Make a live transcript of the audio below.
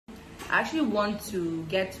I actually want to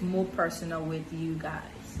get more personal with you guys.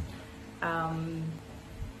 And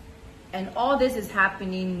all this is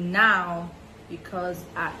happening now because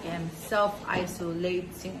I am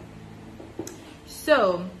self-isolating.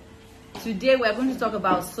 So today we're going to talk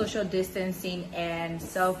about social distancing and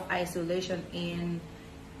self-isolation in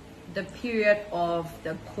the period of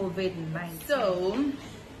the COVID-19. So,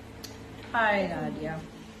 hi Nadia.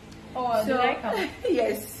 Oh, So, did I come?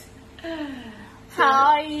 yes.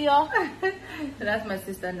 Hi. So that's my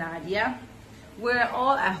sister Nadia. We're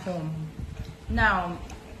all at home. Now,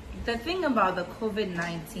 the thing about the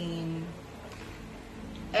COVID-19,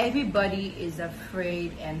 everybody is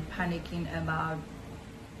afraid and panicking about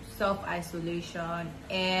self-isolation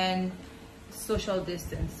and social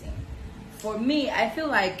distancing. For me, I feel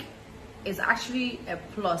like it's actually a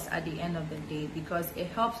plus at the end of the day because it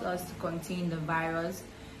helps us to contain the virus,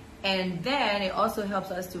 and then it also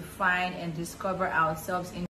helps us to find and discover ourselves in